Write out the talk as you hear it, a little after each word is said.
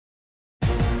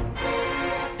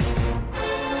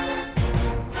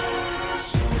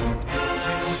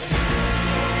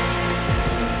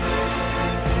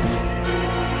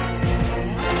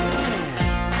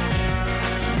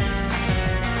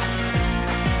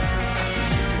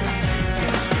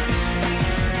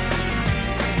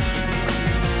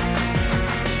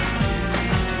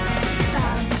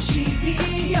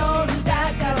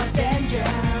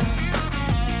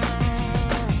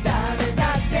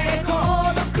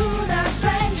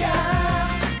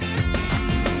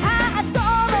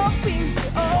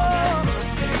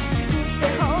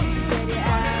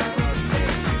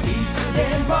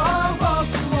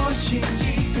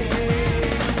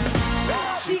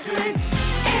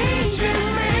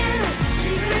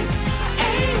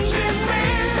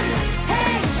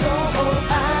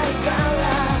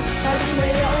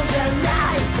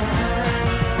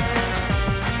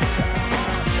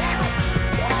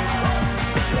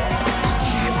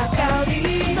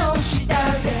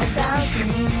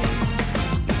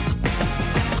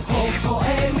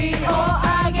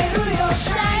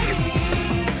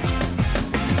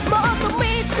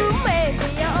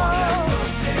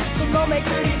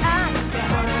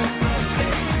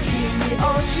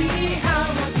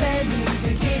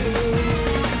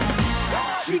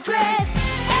Secret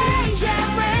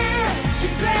Agent Man,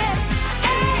 Secret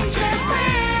Agent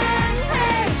Man.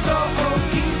 Hey, so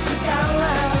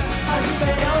kisukala,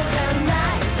 hajime o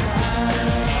ganai ka.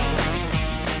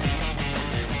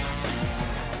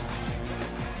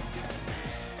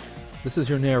 This is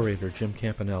your narrator, Jim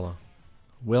Campanella.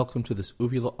 Welcome to this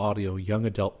Uvula Audio young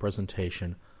adult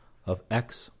presentation of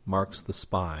X Marks the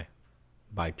Spy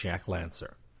by Jack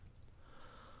Lancer.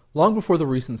 Long before the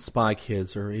recent Spy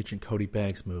Kids or Agent Cody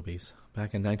Banks movies,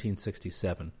 back in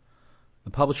 1967, the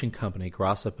publishing company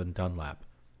Glossop and Dunlap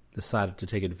decided to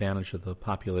take advantage of the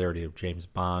popularity of James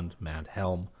Bond, Mad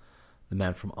Helm, The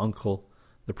Man from U.N.C.L.E.,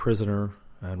 The Prisoner,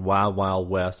 and Wild Wild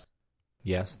West.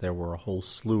 Yes, there were a whole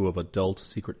slew of adult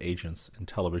secret agents in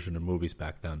television and movies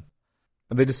back then.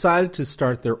 And they decided to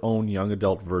start their own young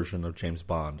adult version of James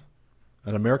Bond,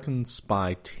 an American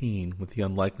spy teen with the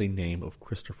unlikely name of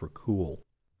Christopher Cool.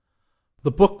 The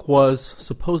book was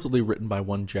supposedly written by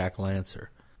one Jack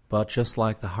Lancer, but just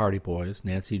like the Hardy Boys,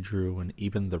 Nancy Drew, and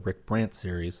even the Rick Brandt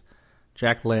series,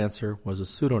 Jack Lancer was a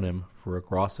pseudonym for a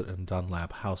Glossop and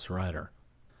Dunlap house writer.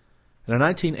 In a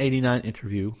 1989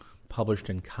 interview published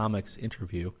in Comics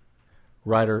Interview,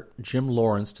 writer Jim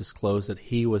Lawrence disclosed that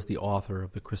he was the author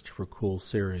of the Christopher Cool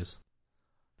series.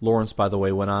 Lawrence, by the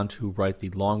way, went on to write the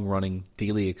long-running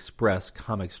Daily Express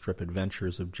comic strip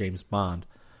adventures of James Bond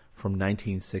from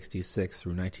 1966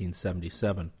 through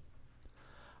 1977.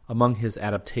 Among his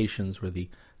adaptations were the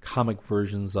comic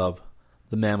versions of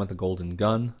The Man with the Golden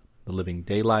Gun, The Living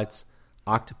Daylights,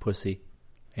 Octopussy,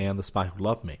 and The Spy Who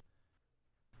Loved Me.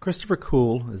 Christopher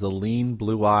Cool is a lean,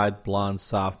 blue-eyed, blonde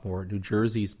sophomore at New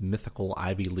Jersey's mythical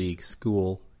Ivy League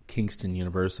school, Kingston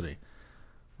University.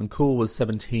 When Cool was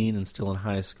 17 and still in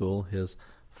high school, his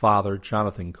father,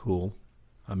 Jonathan Cool,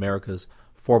 America's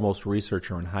foremost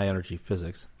researcher in high-energy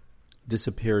physics,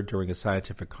 disappeared during a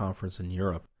scientific conference in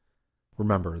Europe.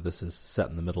 Remember, this is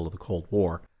set in the middle of the Cold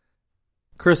War.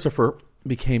 Christopher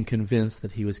became convinced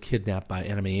that he was kidnapped by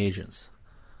enemy agents.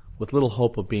 With little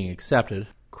hope of being accepted,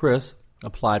 Chris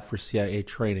applied for CIA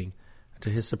training, and to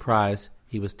his surprise,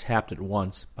 he was tapped at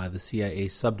once by the CIA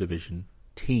subdivision,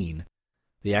 TEEN.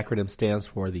 The acronym stands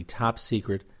for the Top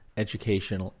Secret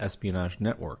Educational Espionage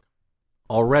Network.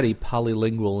 Already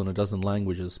polylingual in a dozen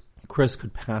languages, Chris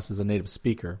could pass as a native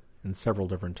speaker in several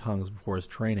different tongues before his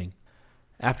training.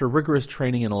 After rigorous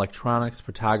training in electronics,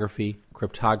 photography,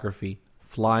 cryptography,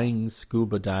 flying,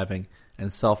 scuba diving,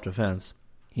 and self-defense,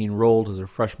 he enrolled as a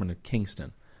freshman at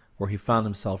Kingston, where he found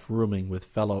himself rooming with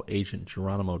fellow agent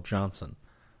Geronimo Johnson.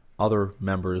 Other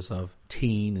members of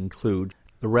TEEN include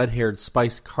the red-haired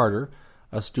Spice Carter,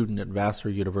 a student at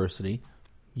Vassar University,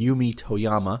 Yumi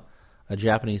Toyama, a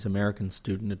Japanese-American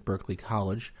student at Berkeley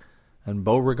College, and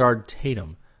Beauregard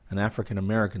Tatum, an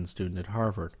African-American student at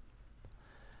Harvard.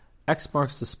 X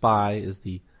Marks the Spy is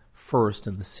the first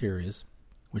in the series,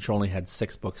 which only had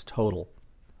 6 books total.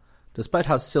 Despite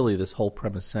how silly this whole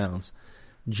premise sounds,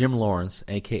 Jim Lawrence,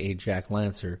 a.k.a. Jack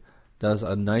Lancer, does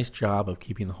a nice job of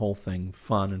keeping the whole thing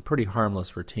fun and pretty harmless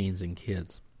for teens and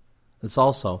kids. It's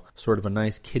also sort of a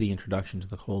nice kiddie introduction to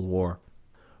the Cold War.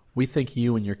 We think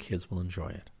you and your kids will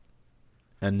enjoy it.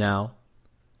 And now,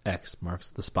 X Marks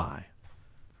the Spy.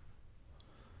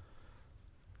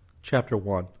 Chapter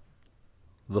 1.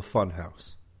 The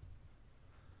Funhouse.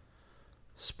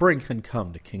 Spring had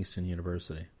come to Kingston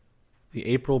University. The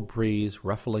April breeze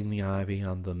ruffling the ivy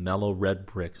on the mellow red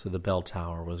bricks of the bell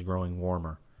tower was growing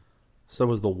warmer. So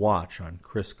was the watch on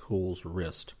Chris Cool's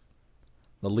wrist.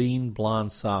 The lean,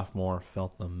 blonde sophomore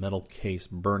felt the metal case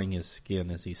burning his skin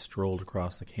as he strolled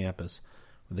across the campus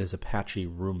with his Apache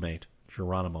roommate,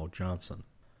 Geronimo Johnson.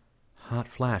 "Hot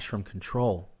flash from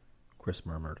Control," Chris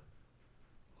murmured.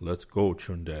 "Let's go,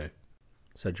 Chunde,"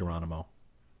 said Geronimo.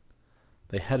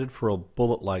 They headed for a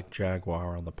bullet-like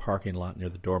Jaguar on the parking lot near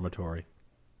the dormitory.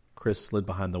 Chris slid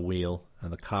behind the wheel,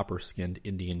 and the copper-skinned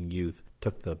Indian youth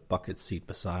took the bucket seat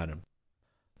beside him.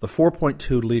 The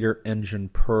 4.2-liter engine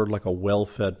purred like a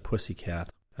well-fed pussycat,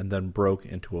 and then broke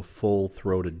into a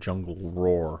full-throated jungle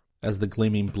roar as the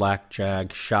gleaming black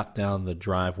Jag shot down the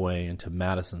driveway into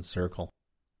Madison Circle.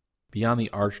 Beyond the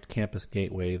arched campus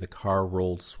gateway, the car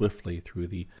rolled swiftly through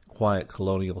the quiet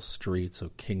colonial streets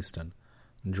of Kingston,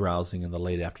 drowsing in the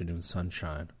late afternoon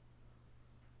sunshine.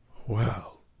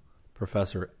 "Well,"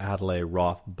 Professor Adlai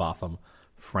Roth Botham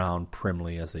frowned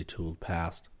primly as they tooled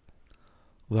past.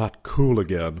 "That Cool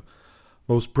again.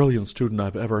 Most brilliant student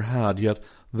I've ever had, yet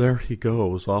there he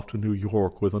goes off to New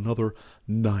York with another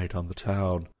night on the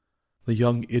town. The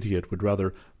young idiot would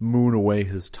rather moon away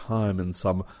his time in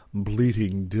some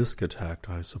bleating discotheque,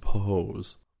 I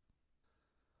suppose."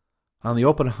 On the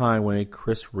open highway,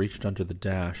 Chris reached under the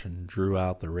dash and drew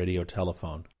out the radio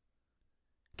telephone.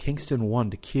 Kingston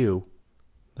 1 to Q.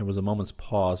 There was a moment's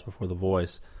pause before the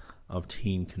voice of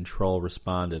Teen Control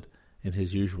responded in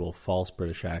his usual false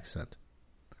British accent.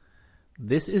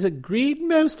 This is agreed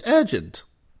most urgent.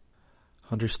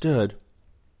 Understood.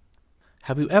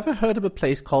 Have you ever heard of a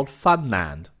place called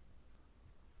Funland?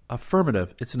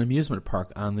 Affirmative. It's an amusement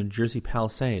park on the Jersey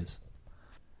Palisades.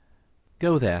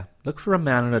 Go there. Look for a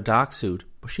man in a dark suit,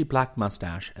 bushy black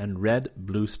mustache, and red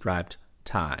blue-striped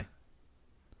tie.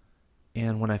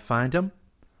 And when I find him,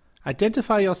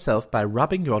 identify yourself by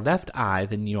rubbing your left eye,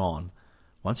 then yawn.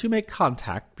 Once you make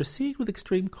contact, proceed with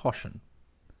extreme caution.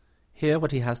 Hear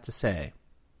what he has to say.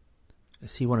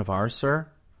 Is he one of ours,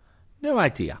 sir? No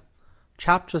idea.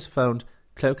 Chap just phoned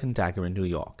Cloak and Dagger in New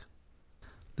York.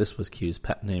 This was Q's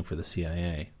pet name for the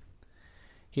CIA.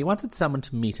 He wanted someone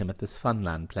to meet him at this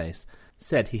Funland place.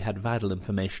 Said he had vital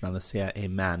information on a CIA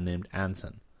man named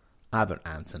Anson, Albert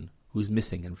Anson, who's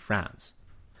missing in France.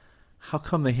 How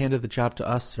come they handed the job to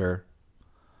us, sir?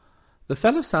 The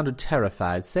fellow sounded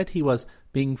terrified, said he was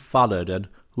being followed, and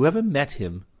whoever met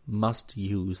him must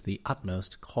use the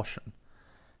utmost caution.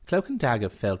 Cloak and Dagger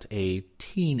felt a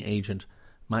teen agent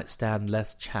might stand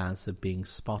less chance of being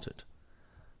spotted.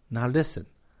 Now listen,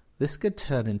 this could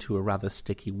turn into a rather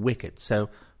sticky wicket,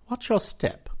 so watch your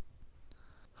step.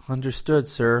 Understood,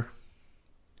 sir.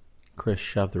 Chris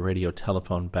shoved the radio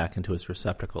telephone back into its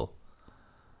receptacle.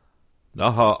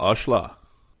 Naha Ashla,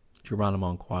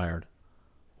 Geronimo inquired.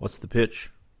 What's the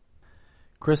pitch?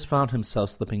 Chris found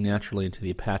himself slipping naturally into the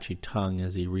Apache tongue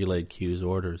as he relayed Q's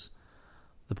orders.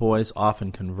 The boys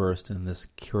often conversed in this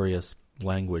curious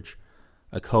language,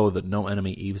 a code that no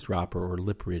enemy eavesdropper or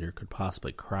lip reader could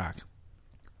possibly crack.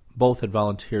 Both had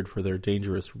volunteered for their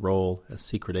dangerous role as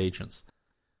secret agents.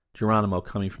 Geronimo,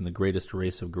 coming from the greatest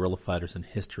race of guerrilla fighters in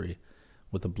history,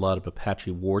 with the blood of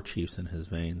Apache war chiefs in his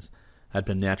veins, had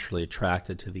been naturally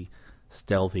attracted to the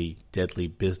stealthy, deadly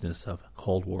business of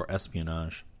Cold War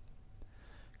espionage.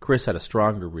 Chris had a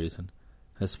stronger reason.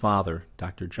 His father,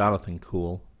 Dr. Jonathan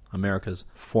Kuhl, America's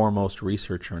foremost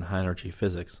researcher in high-energy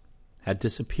physics, had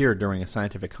disappeared during a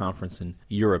scientific conference in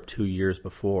Europe 2 years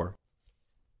before.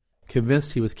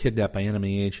 Convinced he was kidnapped by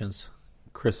enemy agents,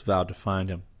 Chris vowed to find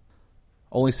him.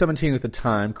 Only 17 at the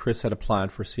time, Chris had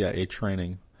applied for CIA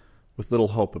training, with little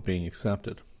hope of being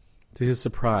accepted. To his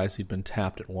surprise, he'd been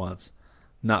tapped at once,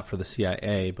 not for the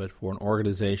CIA, but for an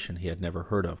organization he had never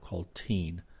heard of called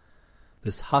Teen.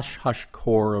 This hush-hush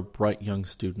core of bright young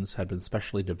students had been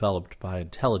specially developed by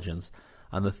intelligence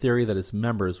on the theory that its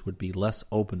members would be less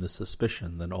open to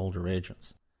suspicion than older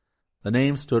agents. The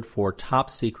name stood for Top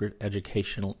Secret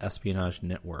Educational Espionage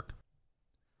Network.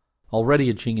 Already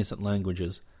a genius at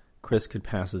languages, Chris could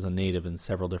pass as a native in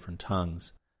several different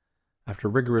tongues. After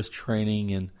rigorous training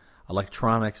in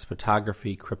electronics,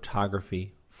 photography,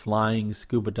 cryptography, flying,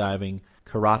 scuba diving,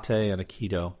 karate, and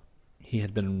aikido, he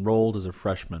had been enrolled as a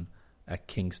freshman at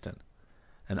Kingston,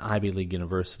 an Ivy League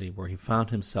university, where he found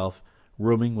himself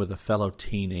rooming with a fellow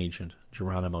teen agent,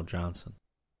 Geronimo Johnson.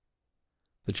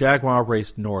 The Jaguar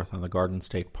raced north on the Garden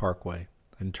State Parkway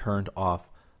and turned off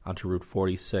onto Route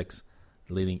 46,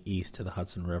 leading east to the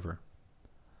Hudson River.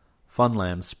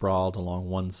 Funland sprawled along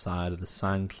one side of the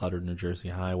sign-cluttered New Jersey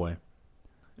highway.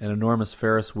 An enormous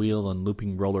Ferris wheel and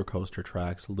looping roller coaster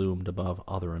tracks loomed above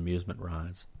other amusement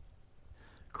rides.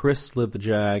 Chris slid the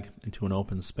Jag into an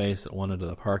open space at one end of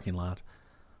the parking lot.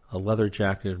 A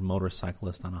leather-jacketed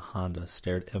motorcyclist on a Honda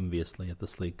stared enviously at the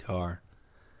sleek car.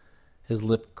 His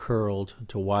lip curled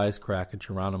to wisecrack at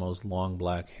Geronimo's long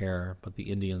black hair, but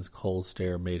the Indian's cold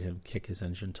stare made him kick his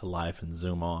engine to life and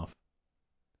zoom off.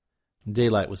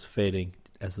 Daylight was fading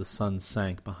as the sun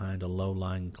sank behind a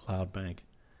low-lying cloud bank.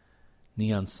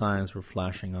 Neon signs were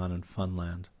flashing on in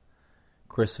Funland.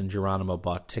 Chris and Geronimo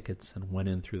bought tickets and went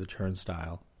in through the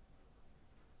turnstile.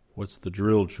 "What's the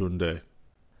drill, Chunde?"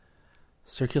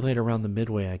 "Circulate around the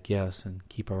midway, I guess, and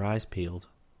keep our eyes peeled."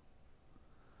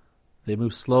 They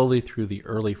moved slowly through the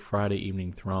early Friday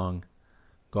evening throng.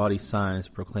 Gaudy signs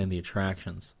proclaimed the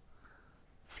attractions: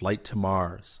 Flight to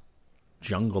Mars,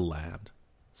 Jungle Land,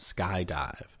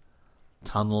 Skydive,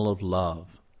 Tunnel of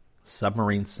Love,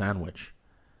 Submarine Sandwich,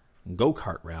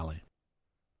 Go-Kart Rally.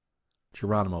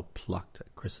 Geronimo plucked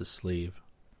at Chris's sleeve.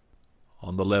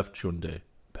 "On the left, Chunde,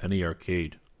 Penny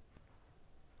Arcade."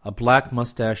 A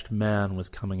black-mustached man was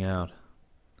coming out.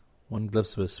 One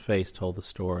glimpse of his face told the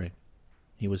story.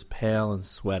 He was pale and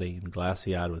sweaty and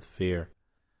glassy-eyed with fear.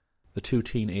 The two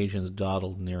teen agents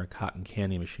dawdled near a cotton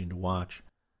candy machine to watch.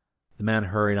 The man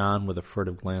hurried on with a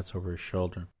furtive glance over his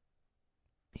shoulder.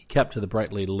 He kept to the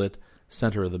brightly lit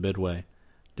center of the midway,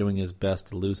 doing his best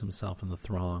to lose himself in the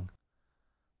throng.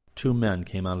 Two men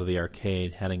came out of the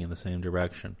arcade, heading in the same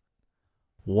direction.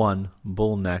 One,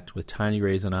 bull-necked with tiny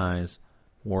raisin eyes,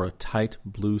 wore a tight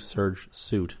blue serge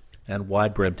suit and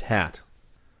wide-brimmed hat.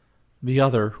 The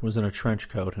other was in a trench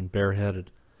coat and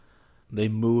bareheaded. They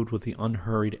moved with the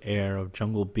unhurried air of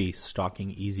jungle beasts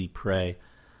stalking easy prey.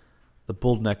 The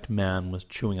bull-necked man was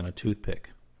chewing on a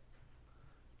toothpick.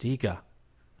 "Diga,"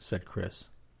 said Chris.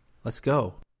 "Let's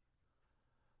go."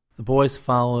 The boys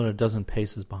followed a dozen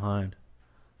paces behind.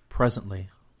 Presently,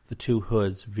 the two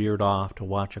hoods veered off to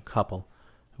watch a couple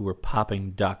who were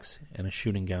popping ducks in a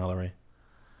shooting gallery.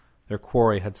 Their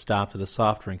quarry had stopped at a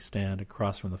soft drink stand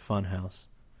across from the fun house.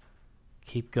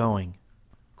 "Keep going,"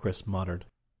 Chris muttered.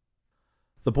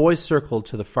 The boys circled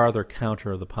to the farther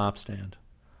counter of the pop stand,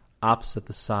 opposite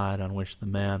the side on which the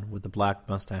man with the black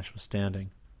mustache was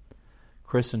standing.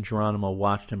 Chris and Geronimo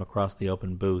watched him across the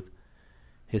open booth.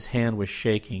 His hand was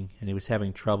shaking, and he was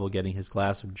having trouble getting his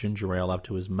glass of ginger ale up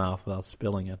to his mouth without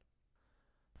spilling it.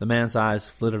 The man's eyes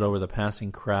flitted over the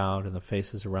passing crowd and the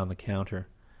faces around the counter.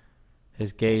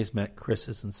 His gaze met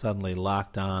Chris's and suddenly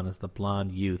locked on as the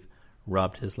blond youth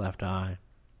rubbed his left eye.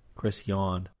 Chris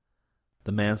yawned.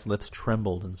 The man's lips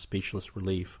trembled in speechless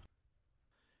relief.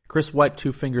 Chris wiped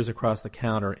two fingers across the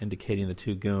counter, indicating the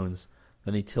two goons.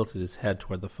 Then he tilted his head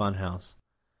toward the funhouse.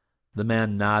 The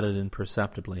man nodded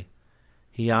imperceptibly.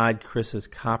 He eyed Chris's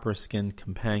copper-skinned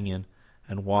companion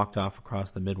and walked off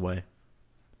across the midway.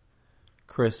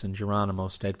 Chris and Geronimo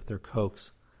stayed with their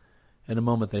cokes. In a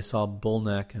moment they saw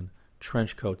Bullneck and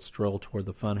Trenchcoat stroll toward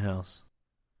the funhouse.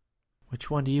 "Which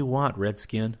one do you want,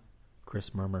 Redskin?"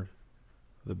 Chris murmured.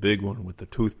 "The big one with the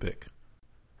toothpick."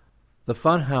 The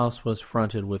funhouse was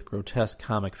fronted with grotesque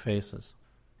comic faces.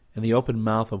 In the open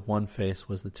mouth of one face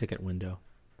was the ticket window.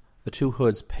 The two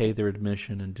hoods paid their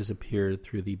admission and disappeared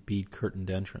through the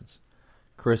bead-curtained entrance.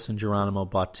 Chris and Geronimo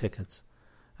bought tickets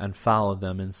and followed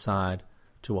them inside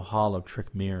to a hall of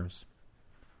trick mirrors.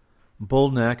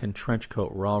 Bullneck and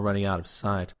Trenchcoat were already out of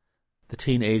sight. The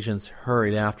teen agents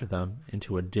hurried after them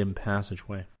into a dim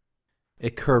passageway.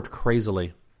 It curved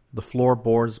crazily. The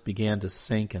floorboards began to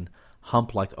sink and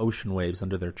hump like ocean waves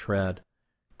under their tread.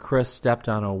 Chris stepped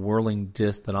on a whirling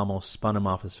disc that almost spun him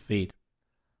off his feet.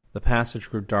 The passage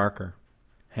grew darker.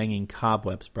 Hanging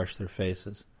cobwebs brushed their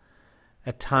faces.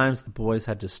 At times the boys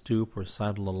had to stoop or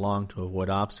sidle along to avoid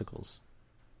obstacles.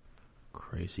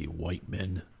 "Crazy white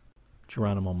men,"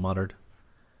 Geronimo muttered.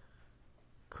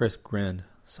 Chris grinned.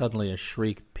 Suddenly a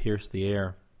shriek pierced the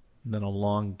air, then a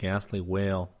long, ghastly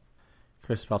wail.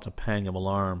 Chris felt a pang of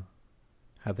alarm.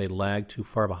 Had they lagged too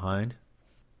far behind?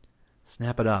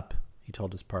 "Snap it up," he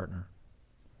told his partner.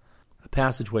 The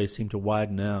passageway seemed to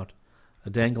widen out. A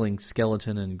dangling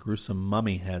skeleton and gruesome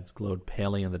mummy heads glowed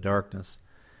palely in the darkness.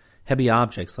 Heavy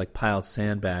objects like piled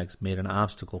sandbags made an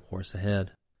obstacle course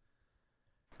ahead.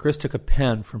 Chris took a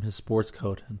pen from his sports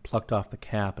coat and plucked off the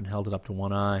cap and held it up to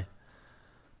one eye.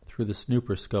 Through the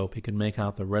snooper scope he could make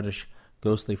out the reddish,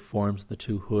 ghostly forms of the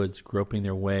two hoods groping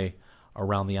their way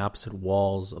around the opposite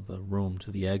walls of the room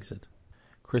to the exit.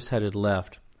 Chris headed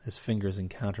left, his fingers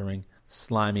encountering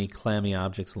slimy, clammy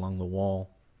objects along the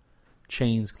wall.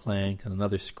 Chains clanked and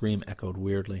another scream echoed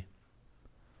weirdly.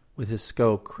 With his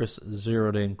scope, Chris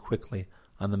zeroed in quickly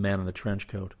on the man in the trench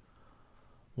coat.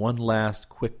 One last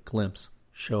quick glimpse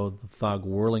showed the thug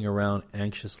whirling around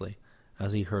anxiously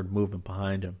as he heard movement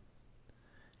behind him.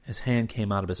 His hand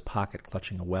came out of his pocket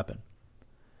clutching a weapon.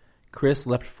 Chris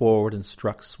leapt forward and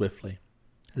struck swiftly.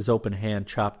 His open hand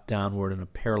chopped downward in a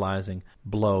paralyzing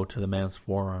blow to the man's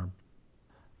forearm.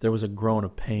 There was a groan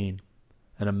of pain,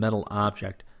 and a metal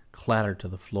object clattered to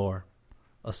the floor.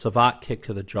 A savate kick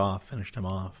to the jaw finished him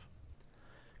off.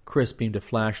 Chris beamed a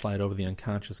flashlight over the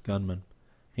unconscious gunman.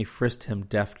 He frisked him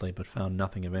deftly, but found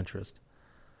nothing of interest.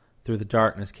 Through the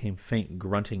darkness came faint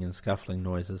grunting and scuffling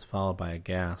noises, followed by a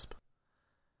gasp.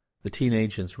 The teen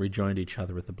agents rejoined each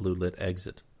other at the blue-lit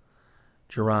exit.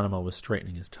 Geronimo was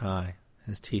straightening his tie.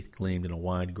 His teeth gleamed in a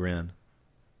wide grin.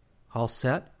 "All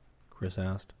set?" Chris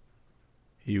asked.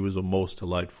 "He was a most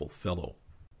delightful fellow,"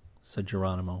 said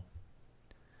Geronimo.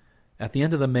 At the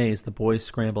end of the maze, the boys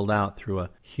scrambled out through a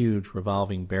huge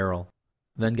revolving barrel,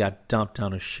 then got dumped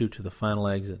down a chute to the final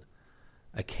exit,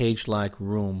 a cage-like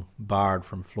room barred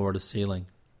from floor to ceiling.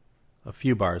 A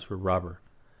few bars were rubber.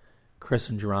 Chris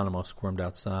and Geronimo squirmed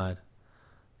outside.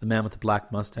 The man with the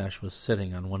black mustache was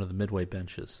sitting on one of the midway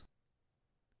benches.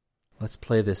 "Let's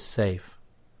play this safe,"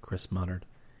 Chris muttered.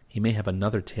 "He may have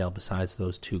another tail besides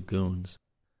those two goons."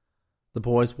 The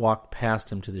boys walked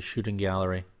past him to the shooting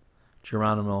gallery.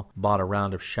 Geronimo bought a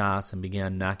round of shots and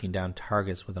began knocking down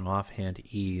targets with an offhand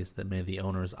ease that made the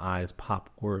owner's eyes pop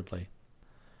worriedly.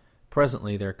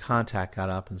 Presently their contact got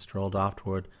up and strolled off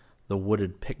toward the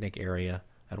wooded picnic area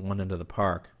at one end of the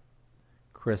park.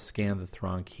 Chris scanned the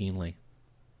throng keenly.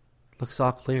 "Looks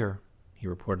all clear," he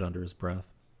reported under his breath.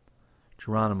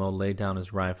 Geronimo laid down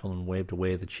his rifle and waved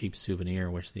away the cheap souvenir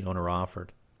which the owner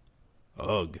offered.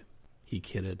 "Ugh," he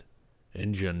kidded.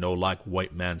 "Injun no like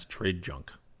white man's trade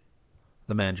junk."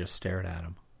 The man just stared at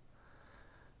him.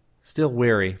 Still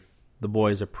wary, the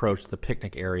boys approached the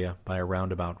picnic area by a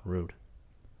roundabout route.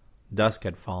 Dusk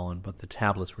had fallen, but the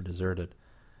tablets were deserted,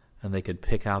 and they could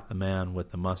pick out the man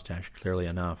with the mustache clearly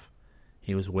enough.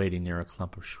 He was waiting near a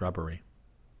clump of shrubbery.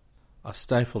 A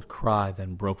stifled cry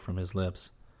then broke from his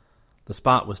lips. The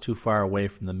spot was too far away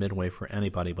from the midway for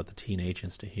anybody but the teen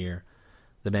agents to hear.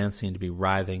 The man seemed to be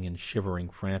writhing and shivering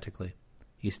frantically.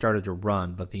 He started to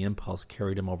run, but the impulse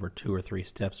carried him over 2 or 3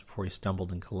 steps before he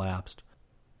stumbled and collapsed.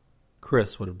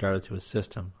 Chris would have darted to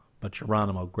assist him, but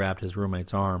Geronimo grabbed his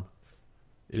roommate's arm.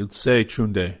 "Il say,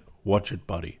 Chunde, watch it,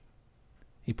 buddy."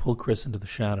 He pulled Chris into the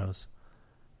shadows.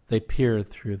 They peered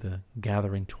through the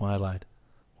gathering twilight.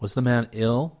 Was the man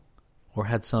ill, or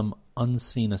had some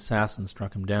unseen assassin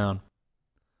struck him down?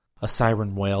 A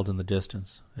siren wailed in the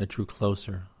distance. It drew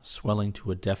closer, swelling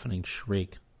to a deafening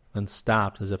shriek, then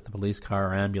stopped as if the police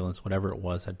car or ambulance, whatever it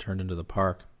was, had turned into the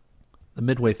park. The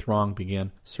midway throng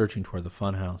began searching toward the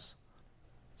funhouse.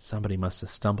 "Somebody must have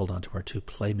stumbled onto our 2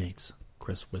 playmates,"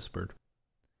 Chris whispered.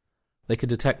 They could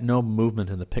detect no movement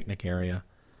in the picnic area.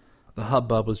 The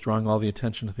hubbub was drawing all the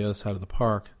attention to the other side of the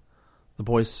park. The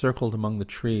boys circled among the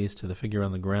trees to the figure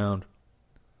on the ground.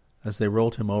 As they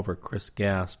rolled him over, Chris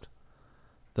gasped.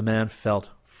 The man felt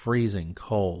freezing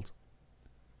cold.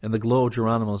 In the glow of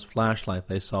Geronimo's flashlight,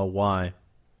 they saw why.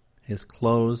 His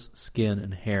clothes, skin,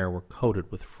 and hair were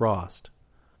coated with frost.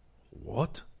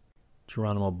 "What?"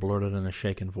 Geronimo blurted in a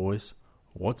shaken voice.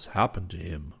 "What's happened to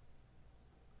him?"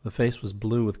 The face was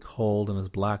blue with cold, and his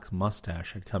black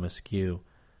mustache had come askew.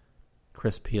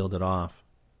 Chris peeled it off.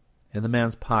 In the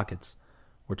man's pockets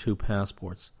were 2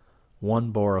 passports.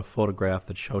 One bore a photograph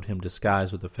that showed him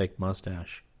disguised with a fake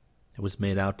mustache. It was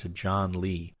made out to John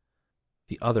Lee.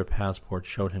 The other passport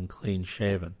showed him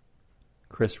clean-shaven.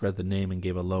 Chris read the name and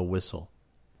gave a low whistle.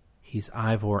 "He's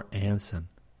Ivor Anson.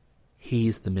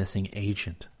 He's the missing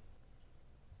agent."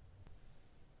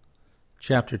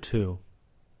 Chapter 2.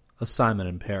 Assignment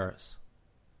in Paris.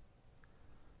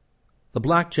 The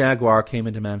Black Jaguar came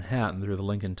into Manhattan through the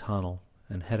Lincoln Tunnel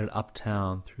and headed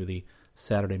uptown through the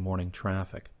Saturday morning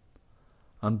traffic.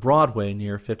 On Broadway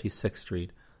near 56th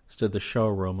Street stood the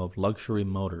showroom of Luxury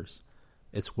Motors,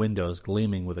 its windows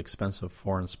gleaming with expensive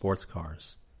foreign sports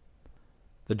cars.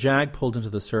 The Jag pulled into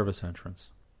the service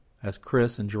entrance. As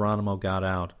Chris and Geronimo got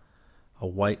out, a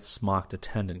white smocked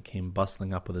attendant came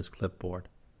bustling up with his clipboard.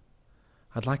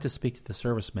 "I'd like to speak to the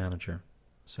service manager,"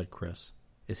 said Chris.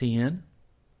 "Is he in?"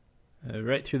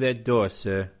 "Right through that door,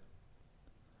 sir."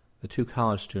 The 2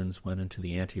 college students went into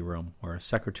the anteroom, where a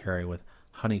secretary with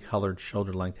honey-colored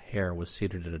shoulder-length hair was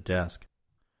seated at a desk.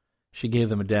 She gave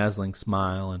them a dazzling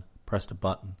smile and pressed a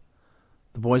button.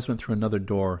 The boys went through another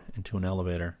door into an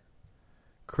elevator.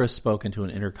 Chris spoke into an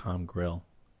intercom grill.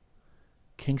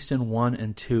 "Kingston 1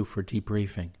 and 2 for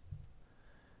debriefing."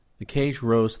 The cage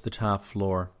rose to the top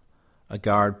floor. A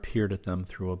guard peered at them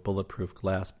through a bulletproof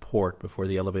glass port before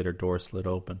the elevator door slid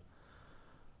open.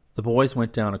 The boys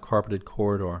went down a carpeted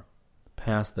corridor,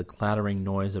 past the clattering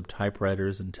noise of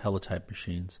typewriters and teletype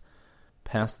machines,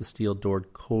 past the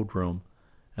steel-doored code room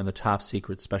and the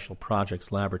top-secret Special Projects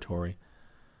Laboratory,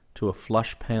 to a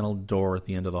flush-paneled door at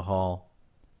the end of the hall.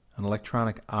 An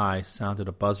electronic eye sounded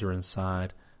a buzzer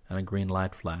inside, and a green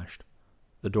light flashed.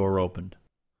 The door opened.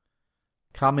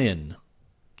 "Come in,"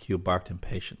 Q barked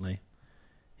impatiently.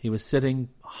 He was sitting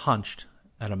hunched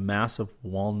at a massive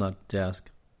walnut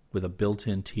desk with a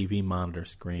built-in TV monitor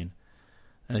screen.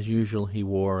 As usual, he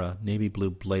wore a navy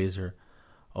blue blazer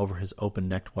over his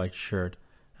open-necked white shirt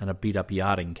and a beat-up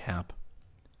yachting cap.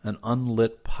 An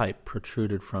unlit pipe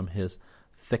protruded from his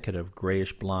thicket of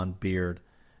grayish-blonde beard,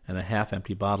 and a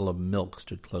half-empty bottle of milk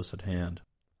stood close at hand.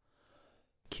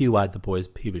 Q eyed the boys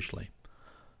peevishly.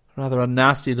 "Rather a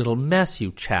nasty little mess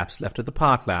you chaps left at the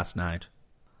park last night."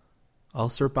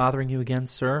 "Ulcer bothering you again,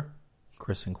 sir?"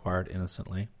 Chris inquired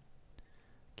innocently.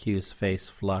 Q's face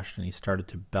flushed, and he started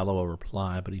to bellow a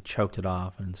reply, but he choked it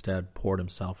off and instead poured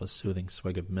himself a soothing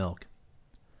swig of milk.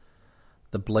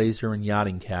 The blazer and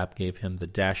yachting cap gave him the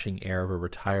dashing air of a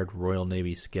retired Royal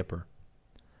Navy skipper.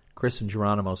 Chris and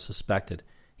Geronimo suspected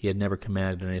he had never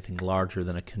commanded anything larger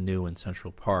than a canoe in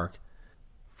Central Park.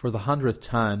 For the 100th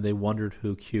time, they wondered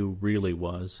who Q really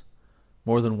was.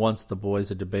 More than once the boys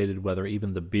had debated whether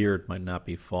even the beard might not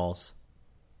be false.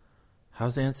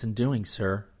 "How's Anson doing,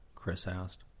 sir?" Chris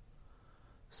asked.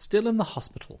 Still in the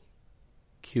hospital.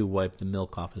 Q wiped the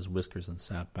milk off his whiskers and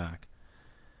sat back.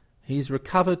 He's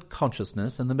recovered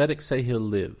consciousness, and the medics say he'll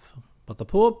live. But the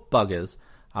poor bugger's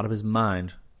out of his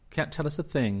mind. Can't tell us a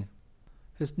thing.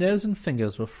 His nose and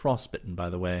fingers were frostbitten, by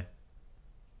the way.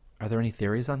 Are there any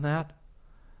theories on that?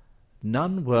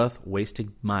 None worth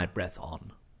wasting my breath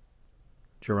on.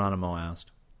 Geronimo asked.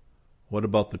 What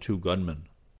about the 2 gunmen?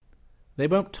 They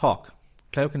won't talk.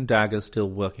 Cloak and Dagger's still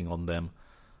working on them.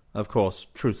 Of course,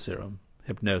 truth serum,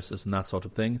 hypnosis, and that sort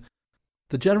of thing.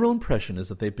 The general impression is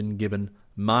that they've been given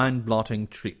mind-blotting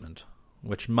treatment,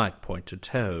 which might point to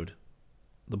Toad.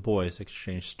 The boys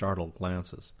exchanged startled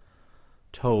glances.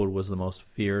 Toad was the most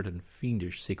feared and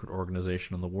fiendish secret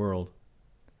organization in the world.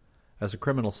 As a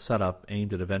criminal setup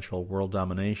aimed at eventual world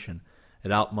domination,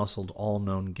 it outmuscled all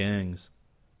known gangs.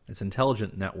 Its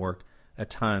intelligence network at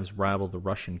times rivaled the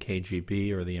Russian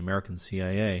KGB or the American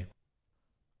CIA.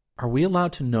 Are we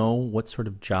allowed to know what sort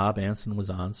of job Anson was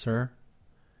on, sir?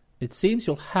 It seems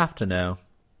you'll have to know.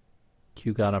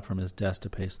 Q got up from his desk to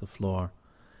pace the floor.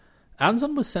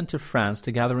 Anson was sent to France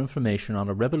to gather information on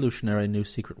a revolutionary new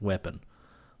secret weapon.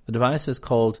 The device is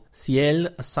called Ciel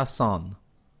Assassin,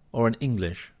 or in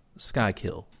English,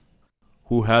 Skykill.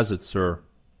 Who has it, sir?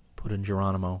 Put in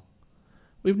Geronimo.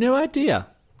 We've no idea.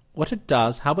 What it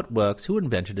does, how it works, who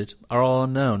invented it, are all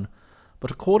unknown.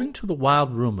 But according to the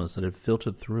wild rumors that have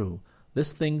filtered through,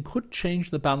 this thing could change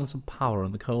the balance of power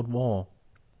in the Cold War.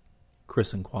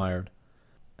 Chris inquired.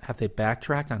 Have they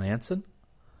backtracked on Anson?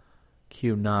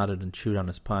 Q nodded and chewed on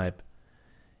his pipe.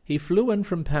 He flew in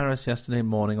from Paris yesterday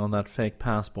morning on that fake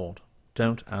passport.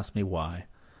 Don't ask me why.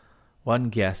 One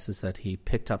guess is that he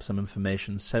picked up some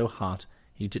information so hot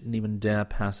he didn't even dare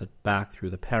pass it back through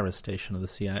the Paris station of the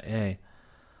CIA.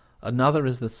 Another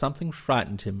is that something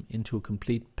frightened him into a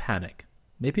complete panic.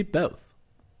 Maybe both.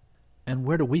 And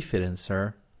where do we fit in,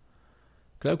 sir?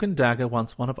 Cloak and Dagger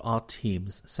wants one of our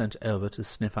teams sent over to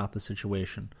sniff out the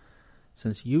situation.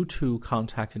 Since you 2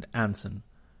 contacted Anson,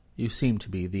 you seem to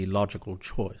be the logical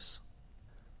choice.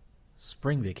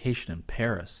 Spring vacation in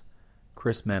Paris.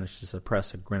 Chris managed to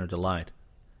suppress a grin of delight.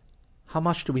 How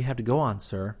much do we have to go on,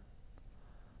 sir?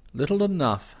 Little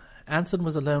enough. Anson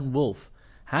was a lone wolf,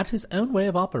 had his own way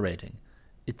of operating.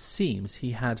 It seems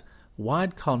he had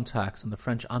wide contacts in the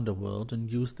French underworld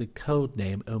and used the code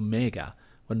name Omega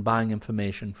when buying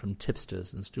information from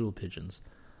tipsters and stool pigeons.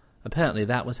 Apparently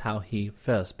that was how he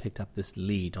first picked up this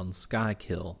lead on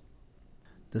Skykill.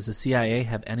 Does the CIA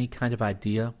have any kind of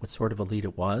idea what sort of a lead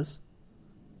it was?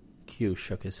 Q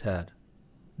shook his head.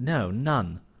 No,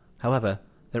 none. However,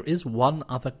 there is one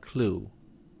other clue.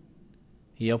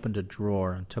 He opened a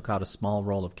drawer and took out a small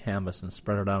roll of canvas and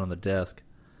spread it out on the desk.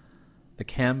 The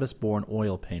canvas bore an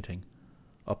oil painting,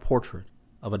 a portrait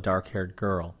of a dark-haired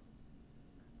girl.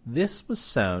 This was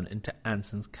sewn into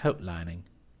Anson's coat lining.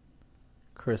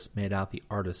 Chris made out the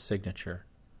artist's signature.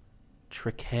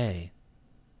 Triquet.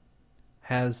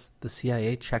 Has the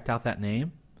CIA checked out that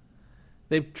name?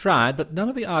 They've tried, but none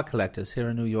of the art collectors here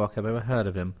in New York have ever heard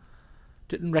of him.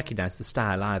 Didn't recognize the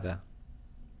style either.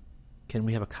 Can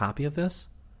we have a copy of this?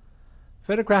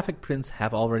 Photographic prints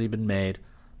have already been made.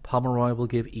 Pomeroy will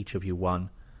give each of you one.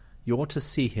 You're to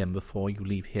see him before you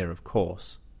leave here, of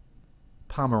course.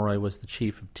 Pomeroy was the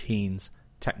chief of Teen's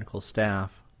technical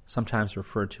staff, sometimes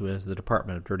referred to as the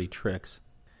Department of Dirty Tricks.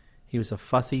 He was a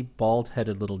fussy,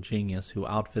 bald-headed little genius who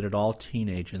outfitted all teen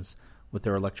agents with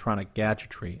their electronic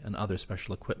gadgetry and other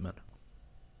special equipment.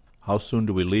 How soon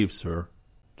do we leave, sir?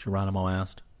 Geronimo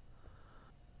asked.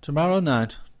 Tomorrow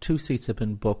night, 2 seats have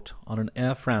been booked on an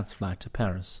Air France flight to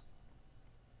Paris.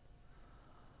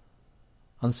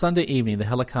 On Sunday evening, the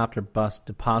helicopter bus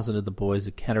deposited the boys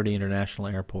at Kennedy International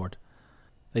Airport.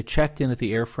 They checked in at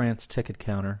the Air France ticket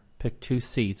counter, picked 2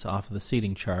 seats off of the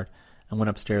seating chart, and went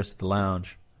upstairs to the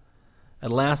lounge.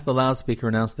 At last, the loudspeaker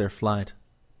announced their flight.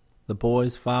 The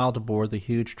boys filed aboard the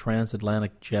huge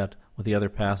transatlantic jet with the other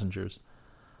passengers.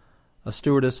 A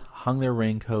stewardess hung their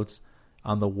raincoats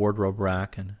on the wardrobe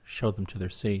rack and showed them to their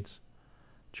seats.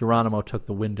 Geronimo took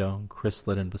the window, and Chris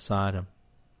slid in beside him.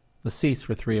 The seats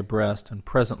were 3 abreast, and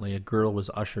presently a girl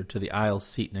was ushered to the aisle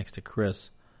seat next to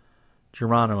Chris.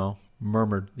 Geronimo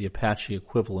murmured the Apache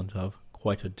equivalent of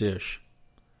quite a dish.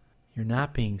 You're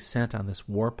not being sent on this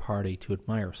war party to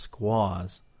admire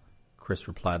squaws, Chris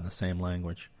replied in the same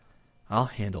language. I'll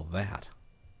handle that.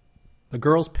 The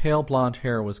girl's pale blonde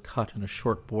hair was cut in a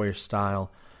short boyish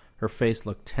style. Her face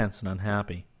looked tense and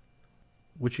unhappy.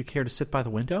 Would you care to sit by the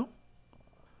window?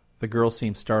 The girl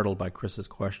seemed startled by Chris's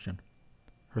question.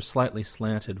 Her slightly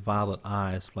slanted violet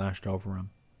eyes flashed over him.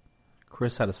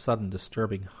 Chris had a sudden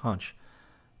disturbing hunch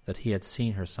that he had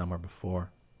seen her somewhere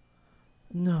before.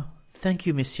 No, thank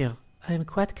you, monsieur. I am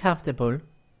quite comfortable,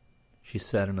 she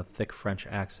said in a thick French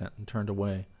accent and turned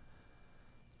away.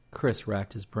 Chris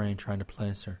racked his brain trying to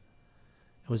place her.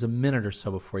 It was a minute or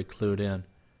so before he clued in.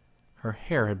 Her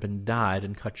hair had been dyed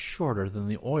and cut shorter than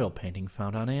the oil painting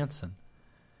found on Anson.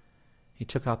 He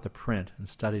took out the print and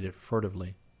studied it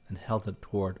furtively and held it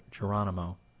toward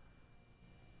Geronimo.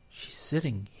 "She's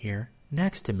sitting here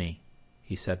next to me,"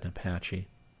 he said in Apache.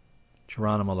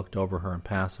 Geronimo looked over her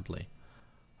impassively.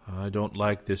 "I don't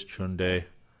like this, Chunde.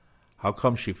 How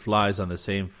come she flies on the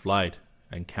same flight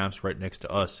and camps right next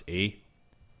to us, eh?"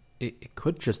 It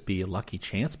could just be a lucky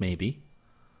chance, maybe."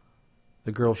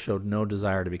 The girl showed no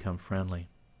desire to become friendly.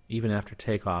 Even after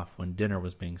takeoff, when dinner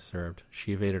was being served,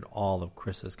 she evaded all of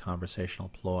Chris's conversational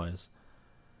ploys.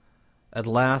 At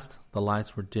last, the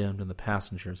lights were dimmed and the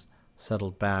passengers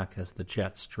settled back as the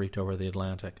jet streaked over the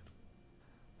Atlantic.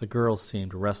 The girl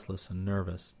seemed restless and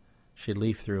nervous. She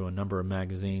leafed through a number of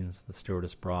magazines the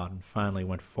stewardess brought and finally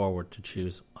went forward to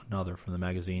choose another from the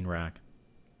magazine rack.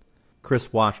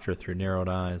 Chris watched her through narrowed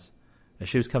eyes. As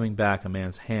she was coming back, a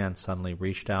man's hand suddenly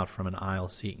reached out from an aisle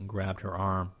seat and grabbed her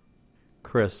arm.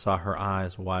 Chris saw her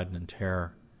eyes widen in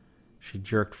terror. She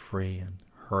jerked free and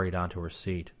hurried onto her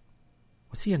seat.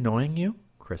 "Was he annoying you?"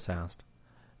 Chris asked.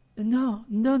 No,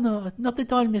 not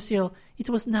at all, monsieur. It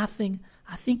was nothing.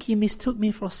 I think he mistook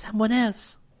me for someone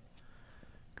else."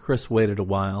 Chris waited a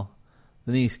while.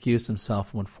 Then he excused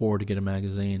himself and went forward to get a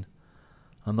magazine.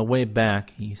 On the way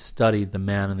back, he studied the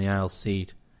man in the aisle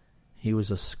seat. He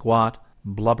was a squat,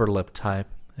 blubber-lipped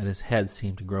type, and his head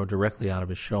seemed to grow directly out of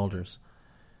his shoulders.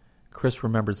 Chris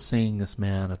remembered seeing this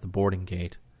man at the boarding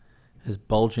gate. His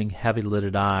bulging,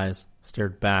 heavy-lidded eyes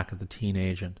stared back at the teen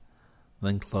agent,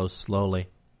 then closed slowly.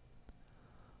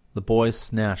 The boys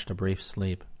snatched a brief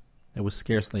sleep. It was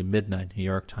scarcely midnight New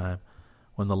York time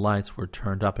when the lights were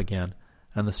turned up again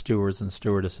and the stewards and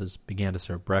stewardesses began to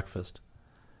serve breakfast.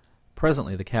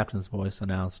 Presently the captain's voice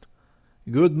announced,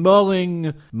 "Good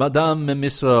morning, Madame and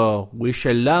Monsieur. We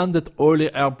shall land at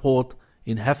Orly Airport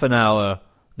in half an hour.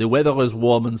 The weather is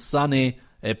warm and sunny,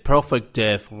 a perfect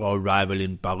day for arrival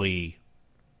in Paris."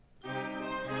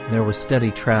 There was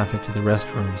steady traffic to the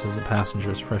restrooms as the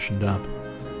passengers freshened up.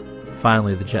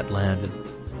 Finally, the jet landed.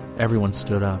 Everyone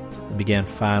stood up and began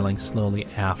filing slowly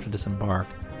aft to disembark.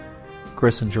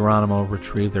 Chris and Geronimo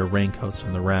retrieved their raincoats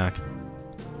from the rack.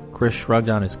 Chris shrugged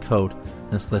on his coat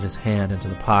and slid his hand into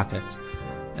the pockets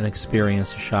and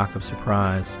experienced a shock of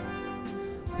surprise.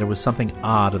 There was something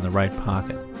odd in the right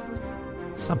pocket,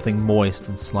 something moist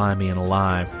and slimy and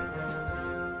alive.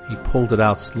 He pulled it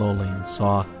out slowly and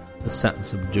saw the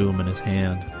sentence of doom in his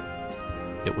hand.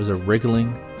 It was a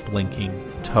wriggling, blinking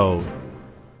toad,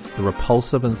 the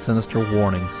repulsive and sinister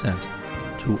warning sent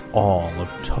to all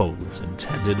of Toad's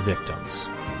intended victims.